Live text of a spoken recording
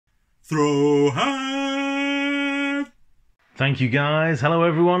Rohan! Thank you guys, hello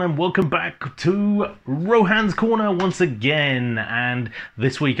everyone and welcome back to Rohan's Corner once again, and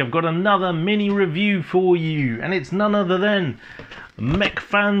this week I've got another mini review for you, and it's none other than Mech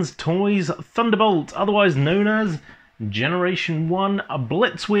Fans Toys Thunderbolt, otherwise known as Generation 1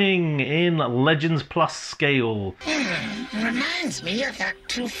 Blitzwing in Legends Plus scale. Reminds me of that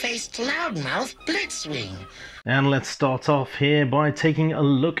two-faced loudmouth Blitzwing. And let's start off here by taking a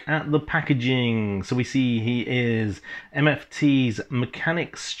look at the packaging. So we see he is MFT's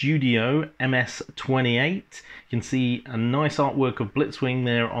Mechanic Studio MS-28. You can see a nice artwork of Blitzwing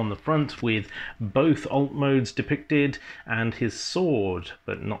there on the front with both alt modes depicted and his sword,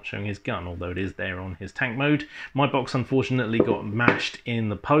 but not showing his gun, although it is there on his tank mode. My box unfortunately got mashed in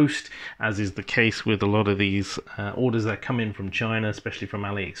the post, as is the case with a lot of these orders that come in from China, especially from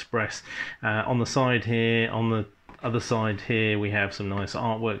AliExpress. On the side here, on the other side here, we have some nice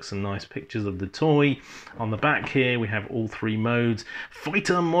artwork, some nice pictures of the toy. On the back here we have all three modes: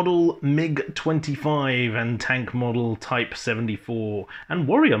 fighter model MiG-25 and tank model Type 74 and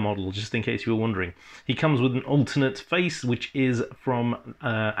warrior model, just in case you were wondering. He comes with an alternate face, which is from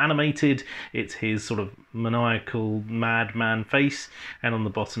animated. It's his sort of maniacal madman face, and on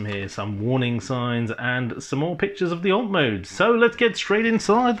the bottom here some warning signs and some more pictures of the alt modes. So let's get straight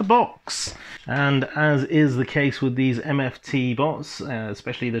inside the box. And as is the case with these MFT bots,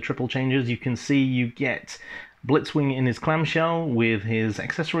 especially the triple changes, you can see you get Blitzwing in his clamshell with his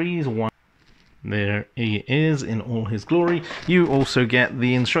accessories. There he is in all his glory. You also get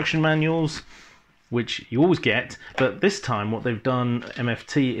the instruction manuals, which you always get, but this time what they've done,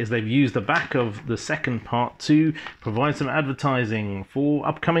 MFT, is they've used the back of the second part to provide some advertising for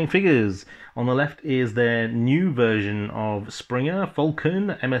upcoming figures. On the left is their new version of Springer Falcon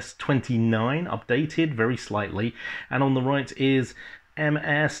MS-29, updated very slightly, and on the right is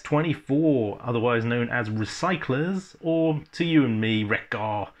MS-24, otherwise known as Recyclers, or to you and me,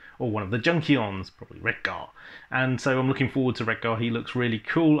 Wreck-Gar, or one of the Junkions, probably Wreck-Gar. And so I'm looking forward to Wreck-Gar. He looks really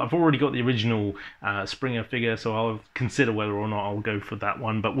cool. I've already got the original Springer figure, so I'll consider whether or not I'll go for that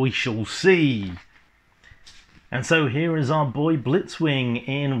one, but we shall see. And so here is our boy Blitzwing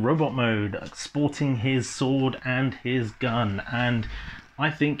in robot mode, sporting his sword and his gun, and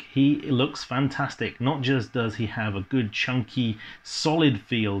I think he looks fantastic. Not just does he have a good chunky solid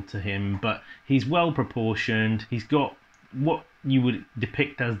feel to him, but he's well proportioned. He's got what you would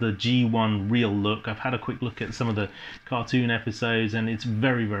depict as the G1 real look. I've had a quick look at some of the cartoon episodes and it's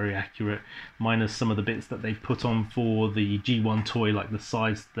very, very accurate, minus some of the bits that they've put on for the G1 toy, like the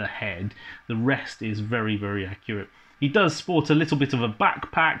size of the head. The rest is very, very accurate. He does sport a little bit of a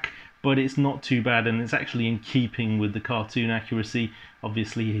backpack, but it's not too bad, and it's actually in keeping with the cartoon accuracy.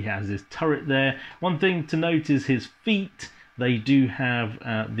 Obviously he has his turret there. One thing to note is his feet. They do have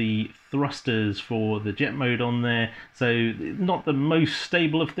the thrusters for the jet mode on there, so not the most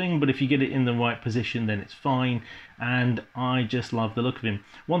stable of thing, but if you get it in the right position then it's fine, and I just love the look of him.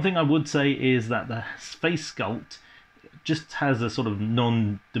 One thing I would say is that the face sculpt just has a sort of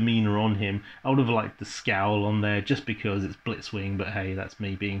non-demeanor on him. I would have liked the scowl on there just because it's Blitzwing, but hey, that's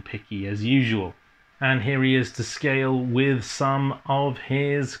me being picky as usual. And here he is to scale with some of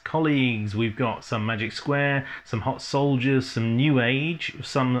his colleagues. We've got some Magic Square, some Hot Soldiers, some New Age,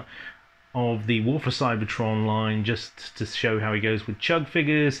 some of the War for Cybertron line, just to show how he goes with Chug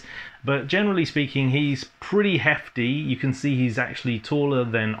figures. But generally speaking, he's pretty hefty. You can see he's actually taller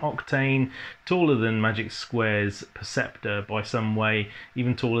than Octane, taller than Magic Square's Perceptor by some way,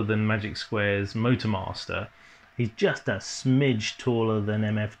 even taller than Magic Square's Motormaster. He's just a smidge taller than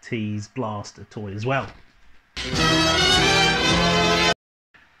MFT's Blaster toy as well.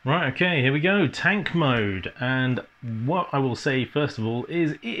 Right, okay, here we go, tank mode. And what I will say first of all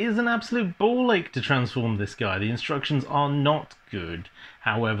is it is an absolute ball ache to transform this guy. The instructions are not good.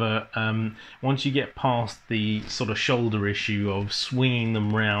 However, once you get past the sort of shoulder issue of swinging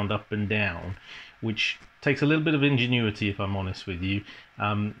them round up and down, which takes a little bit of ingenuity if I'm honest with you,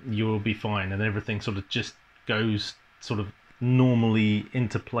 you'll be fine, and everything sort of just goes sort of normally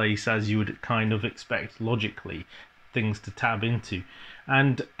into place as you would kind of expect logically things to tab into.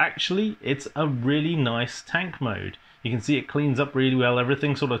 And actually it's a really nice tank mode. You can see it cleans up really well,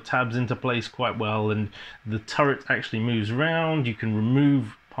 everything sort of tabs into place quite well, and the turret actually moves around. You can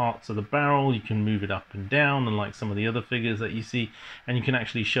remove parts of the barrel, you can move it up and down, unlike some of the other figures that you see, and you can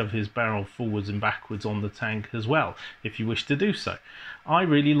actually shove his barrel forwards and backwards on the tank as well if you wish to do so. I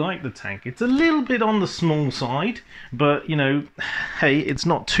really like the tank. It's a little bit on the small side, but you know, hey, it's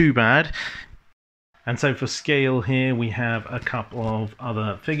not too bad. And so for scale here, we have a couple of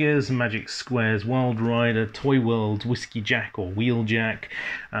other figures: Magic Square's Wild Rider, Toy World's Whiskey Jack or Wheeljack.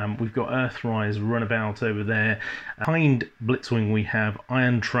 We've got Earthrise Runabout over there. Behind Blitzwing, we have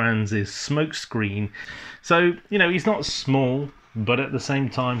Iron Trans's Smokescreen. So, you know, he's not small, but at the same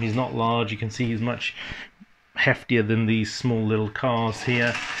time, he's not large. You can see he's much heftier than these small little cars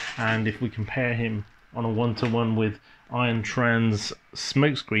here. And if we compare him on a one-to-one with Iron Trans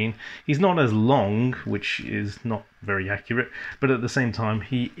Smokescreen, he's not as long, which is not very accurate, but at the same time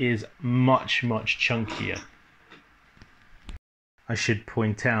he is much chunkier. I should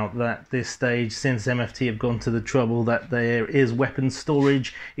point out that this stage, since MFT have gone to the trouble that there is weapon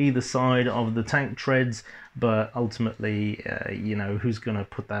storage either side of the tank treads, but ultimately you know, who's going to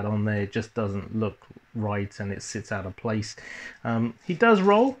put that on there? It just doesn't look right and it sits out of place. He does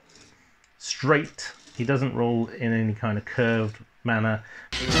roll straight. He doesn't roll in any kind of curved manner.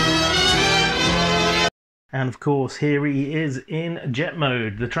 And of course, here he is in jet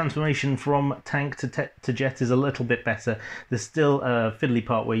mode. The transformation from tank to jet is a little bit better. There's still a fiddly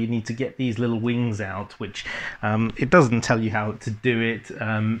part where you need to get these little wings out, which it doesn't tell you how to do it,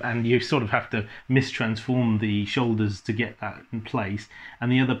 and you sort of have to mistransform the shoulders to get that in place.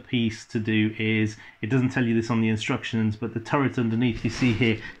 And the other piece to do is, it doesn't tell you this on the instructions, but the turret underneath you see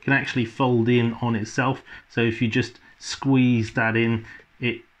here can actually fold in on itself. So if you just squeeze that in,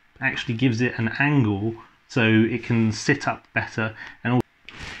 it actually gives it an angle so it can sit up better, and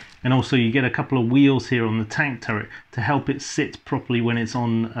also you get a couple of wheels here on the tank turret to help it sit properly when it's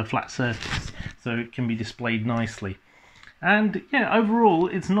on a flat surface, so it can be displayed nicely. And yeah, overall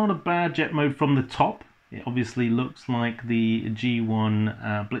it's not a bad jet mode from the top. It obviously looks like the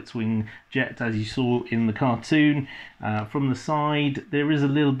G1 Blitzwing jet as you saw in the cartoon. From the side there is a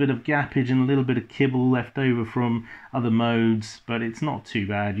little bit of gappage and a little bit of kibble left over from other modes, but it's not too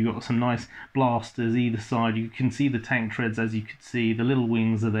bad. You've got some nice blasters either side. You can see the tank treads, as you could see. The little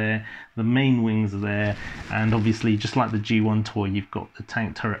wings are there, the main wings are there, and obviously just like the G1 toy, you've got the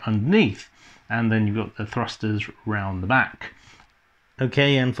tank turret underneath, and then you've got the thrusters round the back.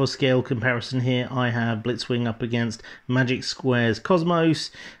 Okay, and for scale comparison here, I have Blitzwing up against Magic Square's Cosmos,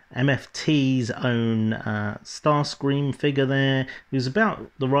 MFT's own Starscream figure there, who's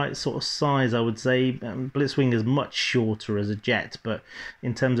about the right sort of size, I would say. Blitzwing is much shorter as a jet, but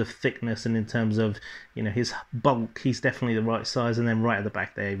in terms of thickness and in terms of, you know, his bulk, he's definitely the right size. And then right at the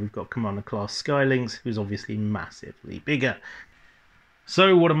back there, we've got Commander Class Skylynx, who's obviously massively bigger.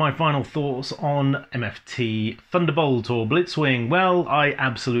 So what are my final thoughts on MFT Thunderbolt or Blitzwing? Well, I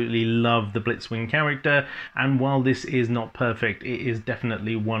absolutely love the Blitzwing character, and while this is not perfect, it is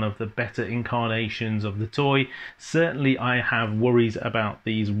definitely one of the better incarnations of the toy. Certainly I have worries about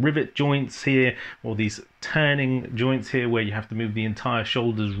these rivet joints here, or these turning joints here where you have to move the entire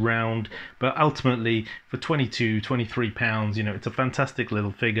shoulders round, but ultimately for £23 you know, it's a fantastic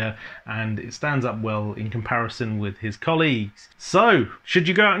little figure and it stands up well in comparison with his colleagues. So should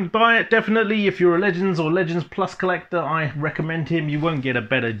you go out and buy it? Definitely. If you're a Legends or Legends Plus collector, I recommend him. You won't get a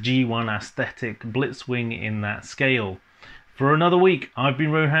better G1 aesthetic Blitzwing in that scale. For another week, I've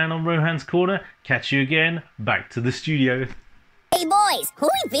been Rohan on Rohan's Corner. Catch you again, back to the studio. Hey boys,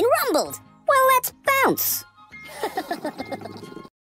 we've been rumbled. Well, let's bounce.